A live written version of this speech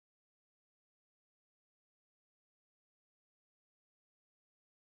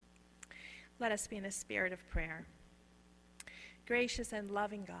Let us be in a spirit of prayer. Gracious and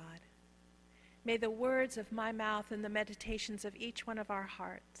loving God, may the words of my mouth and the meditations of each one of our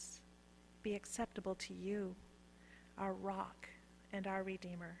hearts be acceptable to you, our rock and our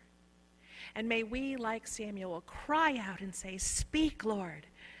Redeemer. And may we, like Samuel, cry out and say, "Speak, Lord,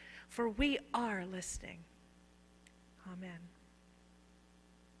 for we are listening." Amen.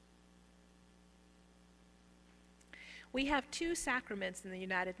 We have two sacraments in the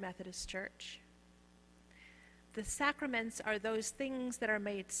United Methodist Church. The sacraments are those things that are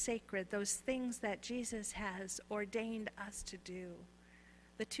made sacred, those things that Jesus has ordained us to do.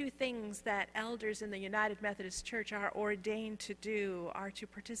 The two things that elders in the United Methodist Church are ordained to do are to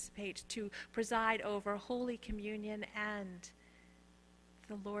participate, to preside over Holy Communion and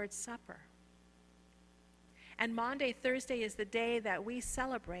the Lord's Supper. And Maundy Thursday is the day that we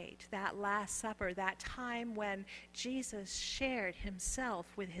celebrate that Last Supper, that time when Jesus shared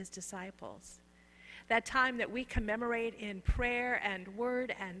himself with his disciples. That time that we commemorate in prayer and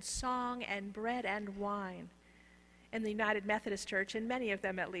word and song and bread and wine in the United Methodist Church, in many of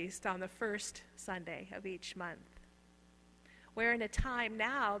them at least, on the first Sunday of each month. We're in a time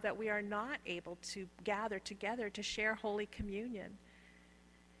now that we are not able to gather together to share Holy Communion.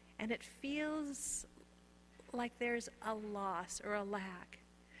 And it feels like there's a loss or a lack.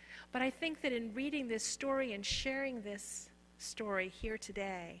 But I think that in reading this story and sharing this story here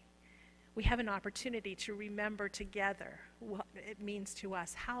today, we have an opportunity to remember together what it means to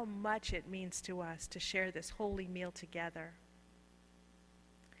us, how much it means to us to share this holy meal together.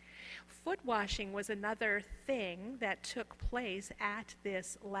 Foot washing was another thing that took place at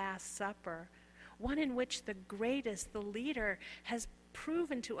this Last Supper, one in which the greatest, the leader, has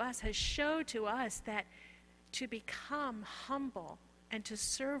proven to us, has showed to us that to become humble and to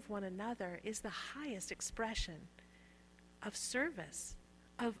serve one another is the highest expression of service,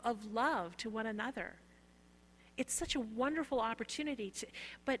 of love to one another. It's such a wonderful opportunity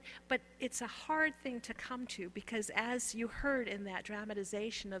but it's a hard thing to come to, because as you heard in that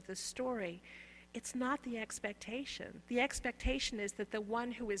dramatization of the story, it's not the expectation. The expectation is that the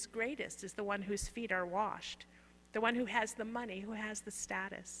one who is greatest is the one whose feet are washed, the one who has the money, who has the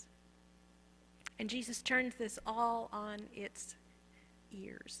status. And Jesus turned this all on its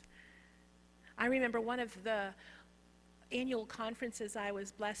ears. I remember one of the annual conferences I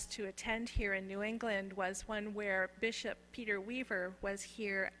was blessed to attend here in New England was one where Bishop Peter Weaver was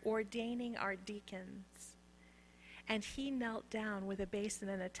here ordaining our deacons. And he knelt down with a basin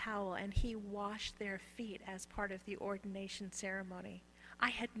and a towel, and he washed their feet as part of the ordination ceremony. I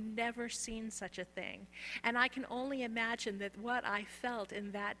had never seen such a thing. And I can only imagine that what I felt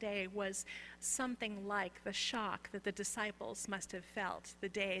in that day was something like the shock that the disciples must have felt the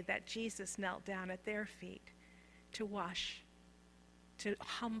day that Jesus knelt down at their feet to wash, to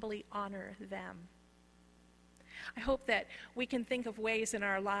humbly honor them. I hope that we can think of ways in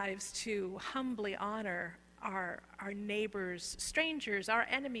our lives to humbly honor our neighbors, strangers, our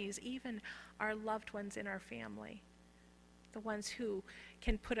enemies, even our loved ones in our family. The ones who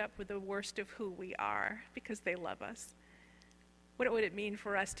can put up with the worst of who we are because they love us. What would it mean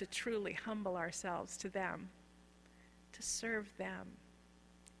for us to truly humble ourselves to them, to serve them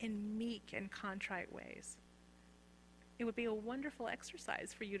in meek and contrite ways? It would be a wonderful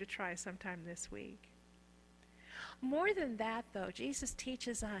exercise for you to try sometime this week. More than that, though, Jesus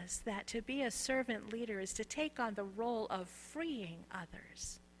teaches us that to be a servant leader is to take on the role of freeing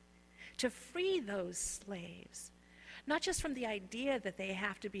others, to free those slaves. Not just from the idea that they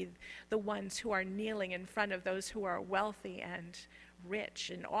have to be the ones who are kneeling in front of those who are wealthy and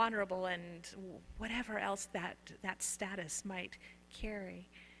rich and honorable and whatever else that status might carry,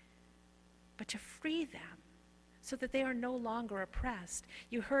 but to free them so that they are no longer oppressed.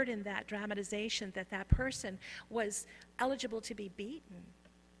 You heard in that dramatization that that person was eligible to be beaten.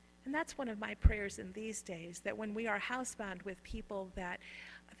 And that's one of my prayers in these days, that when we are housebound with people that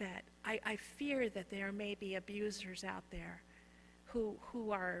I fear that there may be abusers out there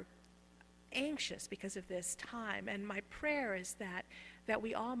who are anxious because of this time. And my prayer is that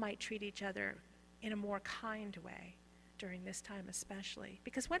we all might treat each other in a more kind way during this time especially.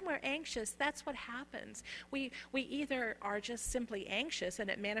 Because when we're anxious, that's what happens. We either are just simply anxious and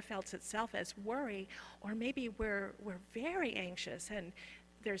it manifests itself as worry, or maybe we're very anxious and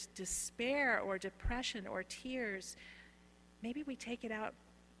there's despair or depression or tears. Maybe we take it out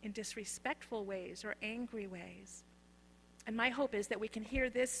in disrespectful ways or angry ways. And my hope is that we can hear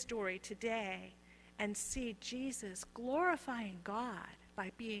this story today and see Jesus glorifying God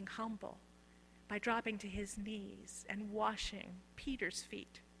by being humble, by dropping to his knees and washing Peter's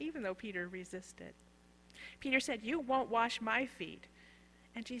feet, even though Peter resisted. Peter said, "You won't wash my feet."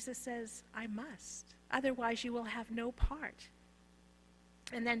 And Jesus says, I must. Otherwise you will have no part.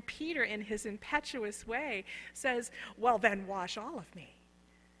 And then Peter, in his impetuous way, says, well, then wash all of me.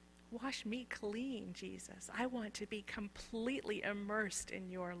 Wash me clean, Jesus. I want to be completely immersed in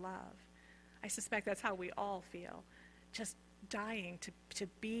your love. I suspect that's how we all feel, just dying to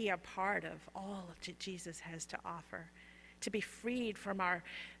be a part of all that Jesus has to offer, to be freed from our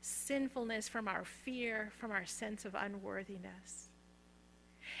sinfulness, from our fear, from our sense of unworthiness.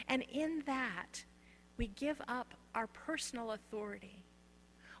 And in that, we give up our personal authority.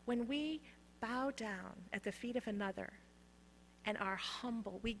 When we bow down at the feet of another and are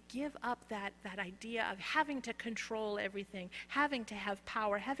humble, we give up that idea of having to control everything, having to have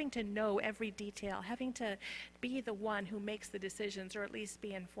power, having to know every detail, having to be the one who makes the decisions or at least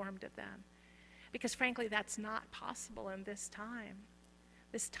be informed of them. Because frankly, that's not possible in this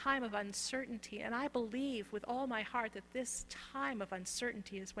time of uncertainty. And I believe with all my heart that this time of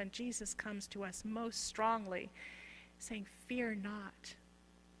uncertainty is when Jesus comes to us most strongly, saying, fear not.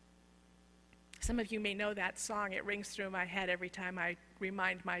 Some of you may know that song. It rings through my head every time I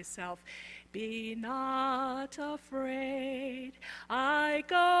remind myself, be not afraid, I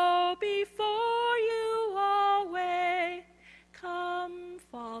go before you always. Come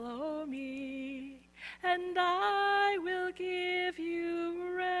follow me, and I will give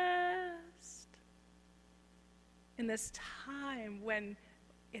you rest. In this time when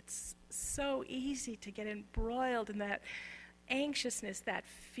it's so easy to get embroiled in that anxiousness, that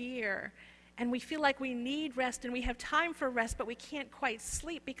fear, and we feel like we need rest and we have time for rest, but we can't quite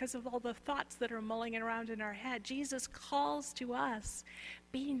sleep because of all the thoughts that are mulling around in our head. Jesus calls to us,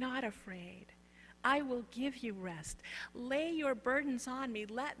 be not afraid. I will give you rest. Lay your burdens on me.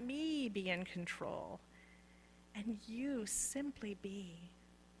 Let me be in control. And you simply be.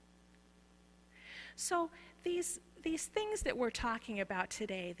 So these things that we're talking about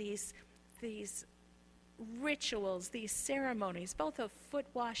today, these rituals, these ceremonies, both of foot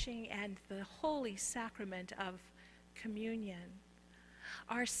washing and the holy sacrament of communion,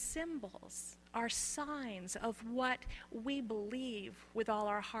 are symbols, are signs of what we believe with all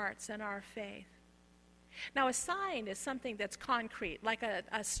our hearts and our faith. Now, a sign is something that's concrete, like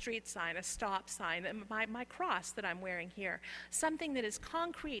a street sign, a stop sign, my cross that I'm wearing here, something that is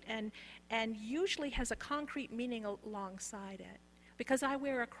concrete and usually has a concrete meaning alongside it. Because I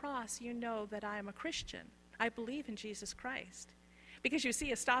wear a cross, you know that I am a Christian. I believe in Jesus Christ. Because you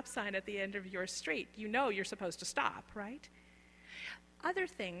see a stop sign at the end of your street, you know you're supposed to stop, right? Other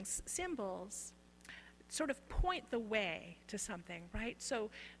things, symbols, sort of point the way to something, right? So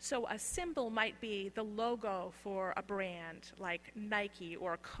a symbol might be the logo for a brand like Nike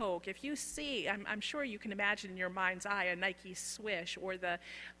or Coke. If you see, I'm sure you can imagine in your mind's eye a Nike swish or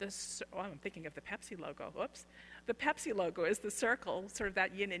I'm thinking of the Pepsi logo, whoops. The Pepsi logo is the circle, sort of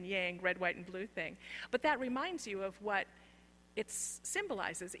that yin and yang, red, white, and blue thing. But that reminds you of what it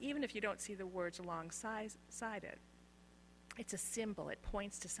symbolizes, even if you don't see the words alongside it. It's a symbol. It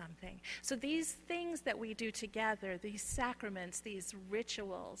points to something. So these things that we do together, these sacraments, these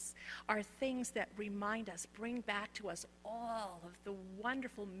rituals, are things that remind us, bring back to us all of the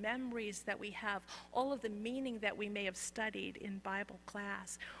wonderful memories that we have, all of the meaning that we may have studied in Bible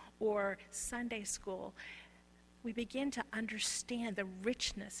class or Sunday school. We begin to understand the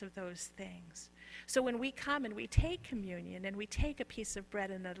richness of those things. So when we come and we take communion and we take a piece of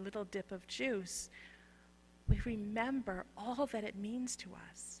bread and a little dip of juice, we remember all that it means to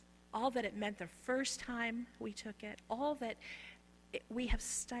us, all that it meant the first time we took it, all that we have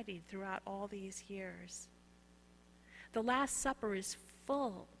studied throughout all these years. The Last Supper is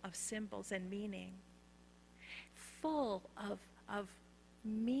full of symbols and meaning, full of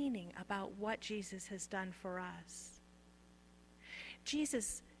meaning about what Jesus has done for us.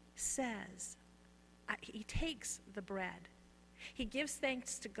 Jesus says, he takes the bread. He gives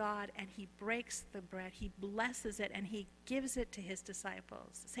thanks to God and he breaks the bread. He blesses it and he gives it to his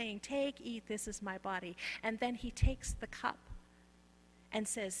disciples, saying, take, eat, this is my body. And then he takes the cup and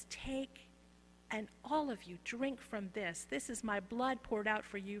says, take, and all of you drink from this. This is my blood poured out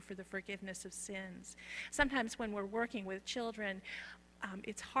for you for the forgiveness of sins. Sometimes when we're working with children,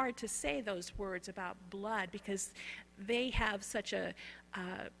 it's hard to say those words about blood because they have such a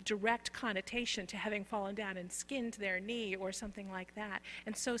direct connotation to having fallen down and skinned their knee or something like that.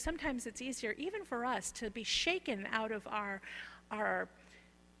 And so sometimes it's easier, even for us, to be shaken out of our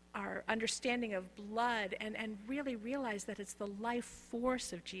understanding of blood and really realize that it's the life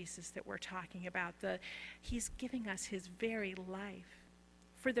force of Jesus that we're talking about. He's giving us his very life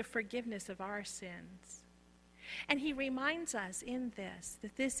for the forgiveness of our sins. And he reminds us in this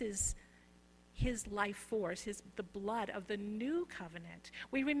that his life force, the blood of the new covenant.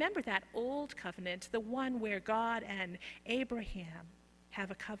 We remember that old covenant, the one where God and Abraham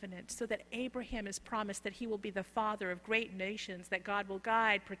have a covenant, so that Abraham is promised that he will be the father of great nations, that God will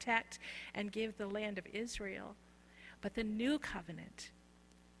guide, protect, and give the land of Israel. But the new covenant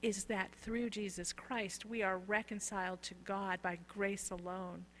is that through Jesus Christ, we are reconciled to God by grace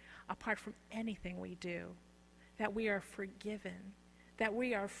alone, apart from anything we do, that we are forgiven, that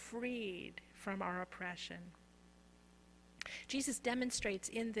we are freed from our oppression. Jesus demonstrates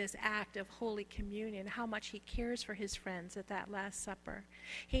in this act of Holy Communion how much he cares for his friends at that Last Supper.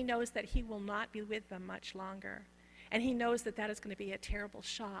 He knows that he will not be with them much longer, and he knows that that is going to be a terrible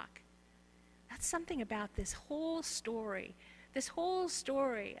shock. That's something about this whole story. This whole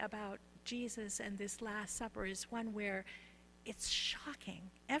story about Jesus and this Last Supper is one where it's shocking.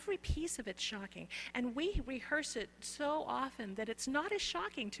 Every piece of it's shocking. And we rehearse it so often that it's not as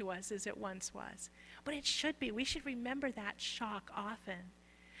shocking to us as it once was. But it should be. We should remember that shock often.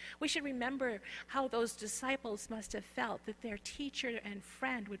 We should remember how those disciples must have felt that their teacher and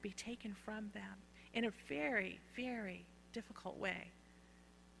friend would be taken from them in a very, very difficult way.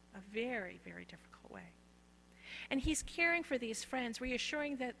 A very, very difficult way. And he's caring for these friends,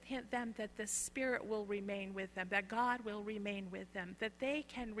 reassuring them that the Spirit will remain with them, that God will remain with them, that they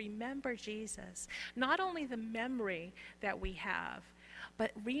can remember Jesus. Not only the memory that we have,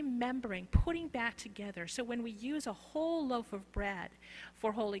 but remembering, putting back together. So when we use a whole loaf of bread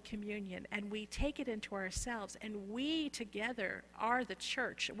for Holy Communion and we take it into ourselves and we together are the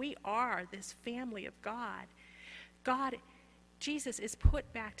church, we are this family of God, Jesus is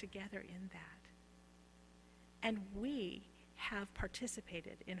put back together in that. And we have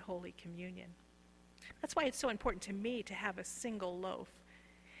participated in Holy Communion. That's why it's so important to me to have a single loaf.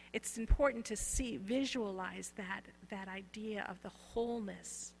 It's important to visualize that idea of the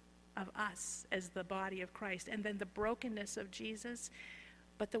wholeness of us as the body of Christ, and then the brokenness of Jesus,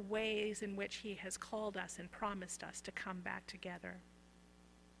 but the ways in which he has called us and promised us to come back together.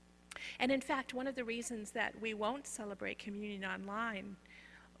 And in fact, one of the reasons that we won't celebrate communion online,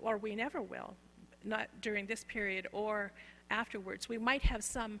 or we never will, not during this period or afterwards, we might have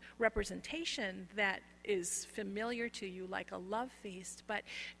some representation that is familiar to you, like a love feast, but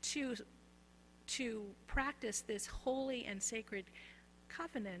to practice this holy and sacred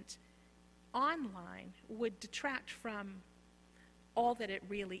covenant online would detract from all that it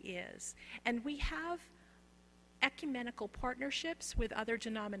really is. And we have ecumenical partnerships with other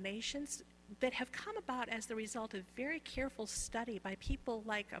denominations that have come about as the result of very careful study by people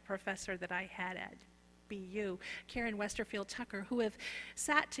like a professor that I had at BU, Karen Westerfield Tucker, who have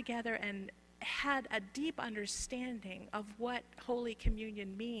sat together and had a deep understanding of what Holy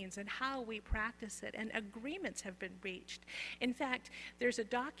Communion means and how we practice it, and agreements have been reached. In fact, there's a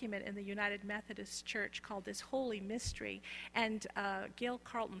document in the United Methodist Church called This Holy Mystery, and Gail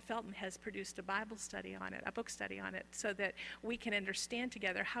Carlton Felton has produced a Bible study on it, a book study on it, so that we can understand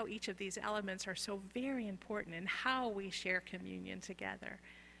together how each of these elements are so very important in how we share communion together.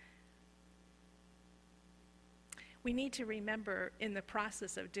 We need to remember in the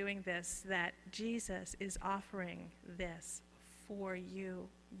process of doing this that Jesus is offering this for you.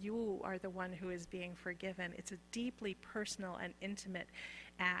 You are the one who is being forgiven. It's a deeply personal and intimate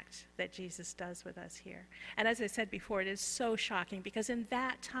act that Jesus does with us here. And as I said before, it is so shocking because in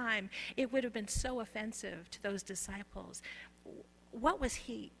that time, it would have been so offensive to those disciples. What was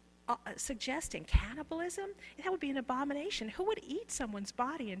he suggesting? Cannibalism? That would be an abomination. Who would eat someone's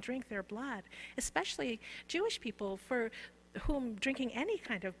body and drink their blood? Especially Jewish people, for whom drinking any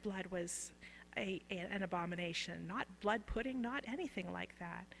kind of blood was an abomination. Not blood pudding, not anything like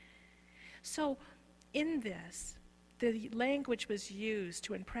that. So in this, the language was used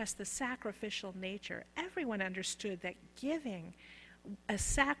to impress the sacrificial nature. Everyone understood that giving a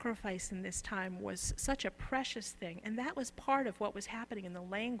sacrifice in this time was such a precious thing, and that was part of what was happening in the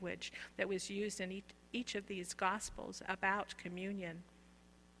language that was used in each of these Gospels about communion.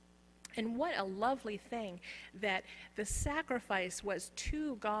 And what a lovely thing that the sacrifice was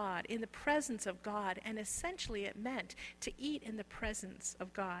to God, in the presence of God, and essentially it meant to eat in the presence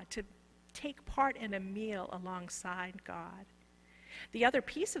of God, to take part in a meal alongside God. The other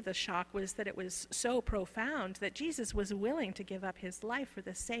piece of the shock was that it was so profound that Jesus was willing to give up his life for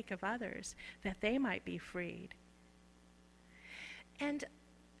the sake of others, that they might be freed. And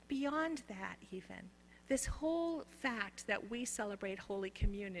beyond that even, this whole fact that we celebrate Holy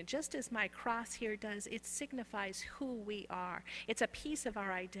Communion, just as my cross here does, it signifies who we are. It's a piece of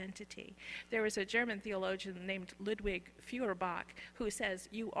our identity. There was a German theologian named Ludwig Feuerbach who says,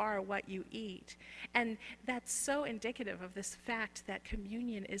 "You are what you eat." And that's so indicative of this fact that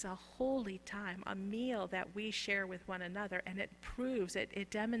communion is a holy time, a meal that we share with one another, and it proves, it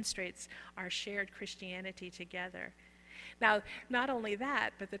demonstrates our shared Christianity together. Now, not only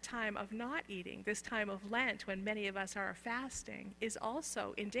that, but the time of not eating, this time of Lent when many of us are fasting, is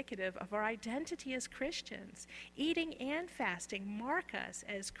also indicative of our identity as Christians. Eating and fasting mark us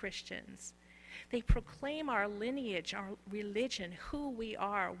as Christians. They proclaim our lineage, our religion, who we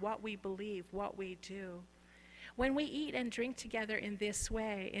are, what we believe, what we do. When we eat and drink together in this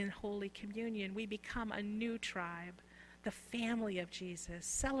way in Holy Communion, we become a new tribe, the family of Jesus,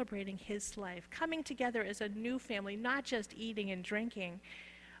 celebrating his life, coming together as a new family, not just eating and drinking,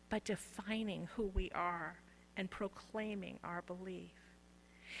 but defining who we are and proclaiming our belief.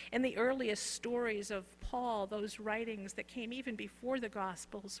 In the earliest stories of Paul, those writings that came even before the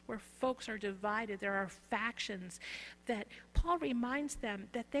Gospels, where folks are divided, there are factions, that Paul reminds them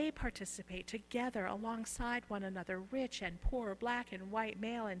that they participate together alongside one another, rich and poor, black and white,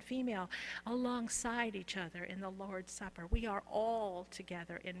 male and female, alongside each other in the Lord's Supper. We are all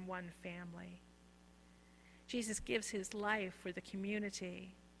together in one family. Jesus gives his life for the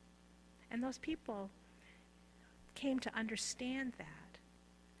community, and those people came to understand that.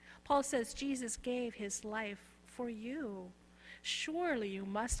 Paul says Jesus gave his life for you. Surely you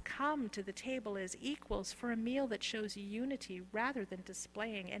must come to the table as equals for a meal that shows unity rather than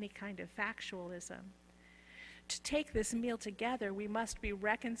displaying any kind of factualism. To take this meal together, we must be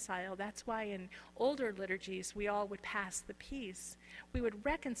reconciled. That's why in older liturgies, we all would pass the peace. We would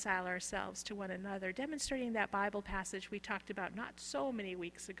reconcile ourselves to one another, demonstrating that Bible passage we talked about not so many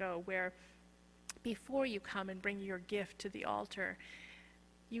weeks ago, where before you come and bring your gift to the altar,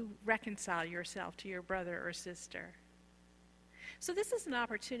 you reconcile yourself to your brother or sister. So this is an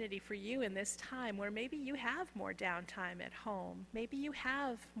opportunity for you in this time where maybe you have more downtime at home. Maybe you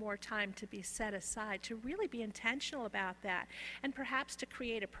have more time to be set aside, to really be intentional about that, and perhaps to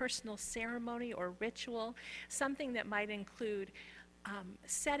create a personal ceremony or ritual, something that might include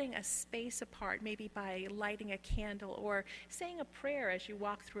setting a space apart, maybe by lighting a candle or saying a prayer as you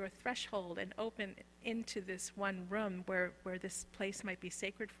walk through a threshold and open into this one room where this place might be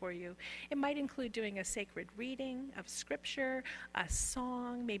sacred for you. It might include doing a sacred reading of scripture, a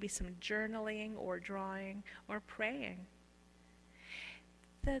song, maybe some journaling or drawing or praying.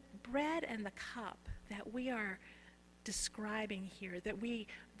 The bread and the cup that we are describing here,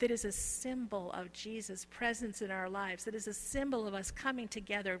 that is a symbol of Jesus' presence in our lives, that is a symbol of us coming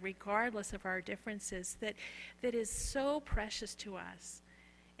together regardless of our differences, that is so precious to us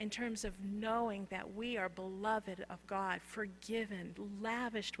in terms of knowing that we are beloved of God, forgiven,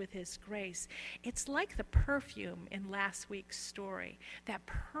 lavished with his grace. It's like the perfume in last week's story that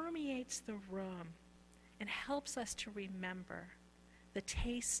permeates the room and helps us to remember the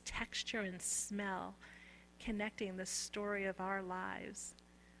taste, texture, and smell, connecting the story of our lives,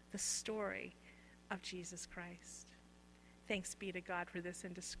 the story of Jesus Christ. Thanks be to God for this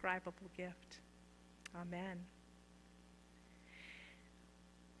indescribable gift. Amen.